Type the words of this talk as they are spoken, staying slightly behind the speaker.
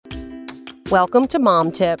Welcome to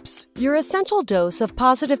Mom Tips, your essential dose of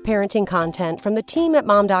positive parenting content from the team at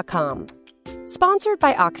mom.com. Sponsored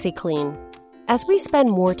by OxyClean. As we spend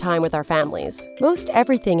more time with our families, most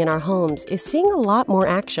everything in our homes is seeing a lot more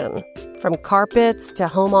action. From carpets to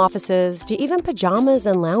home offices to even pajamas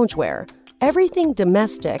and loungewear, everything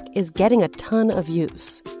domestic is getting a ton of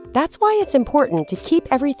use. That's why it's important to keep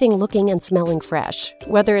everything looking and smelling fresh,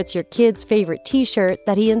 whether it's your kid's favorite t-shirt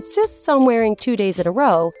that he insists on wearing 2 days in a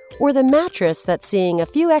row, or the mattress that's seeing a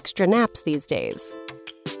few extra naps these days.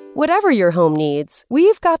 Whatever your home needs,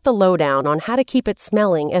 we've got the lowdown on how to keep it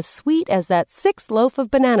smelling as sweet as that 6th loaf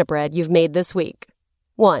of banana bread you've made this week.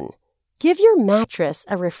 1. Give your mattress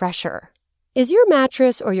a refresher. Is your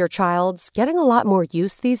mattress or your child's getting a lot more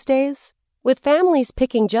use these days? With families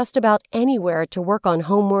picking just about anywhere to work on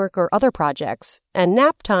homework or other projects, and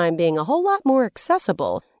nap time being a whole lot more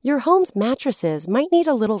accessible, your home's mattresses might need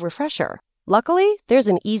a little refresher. Luckily, there's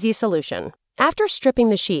an easy solution. After stripping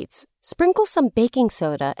the sheets, sprinkle some baking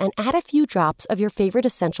soda and add a few drops of your favorite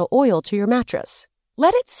essential oil to your mattress.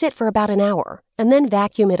 Let it sit for about an hour, and then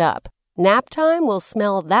vacuum it up. Nap time will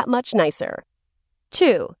smell that much nicer.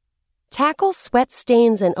 2. Tackle sweat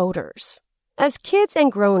stains and odors. As kids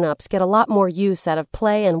and grown-ups get a lot more use out of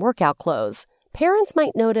play and workout clothes, parents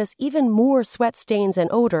might notice even more sweat stains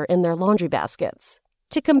and odor in their laundry baskets.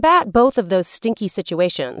 To combat both of those stinky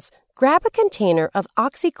situations, grab a container of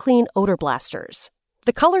OxyClean odor blasters.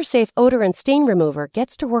 The color-safe odor and stain remover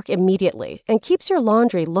gets to work immediately and keeps your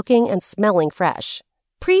laundry looking and smelling fresh.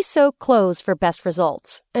 Pre-soak clothes for best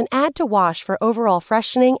results, and add to wash for overall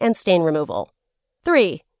freshening and stain removal.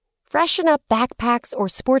 3. Freshen up backpacks or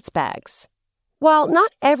sports bags. While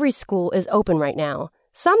not every school is open right now,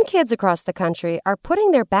 some kids across the country are putting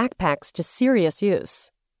their backpacks to serious use.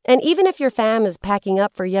 And even if your fam is packing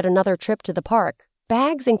up for yet another trip to the park,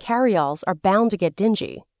 bags and carry-alls are bound to get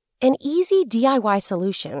dingy. An easy DIY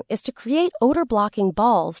solution is to create odor-blocking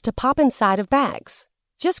balls to pop inside of bags.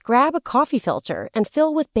 Just grab a coffee filter and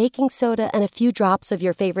fill with baking soda and a few drops of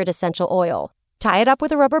your favorite essential oil. Tie it up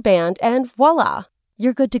with a rubber band and voila,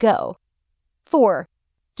 you're good to go. 4.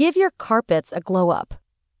 Give your carpets a glow-up.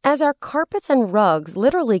 As our carpets and rugs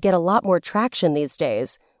literally get a lot more traction these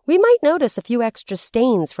days, we might notice a few extra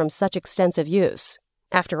stains from such extensive use.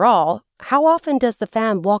 After all, how often does the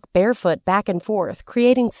fam walk barefoot back and forth,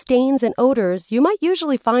 creating stains and odors you might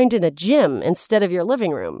usually find in a gym instead of your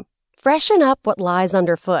living room? Freshen up what lies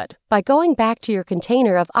underfoot by going back to your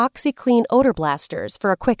container of OxyClean odor blasters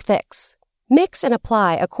for a quick fix. Mix and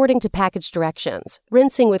apply according to package directions,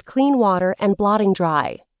 rinsing with clean water and blotting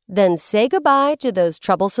dry. Then say goodbye to those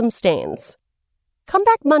troublesome stains. Come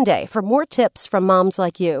back Monday for more tips from moms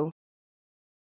like you.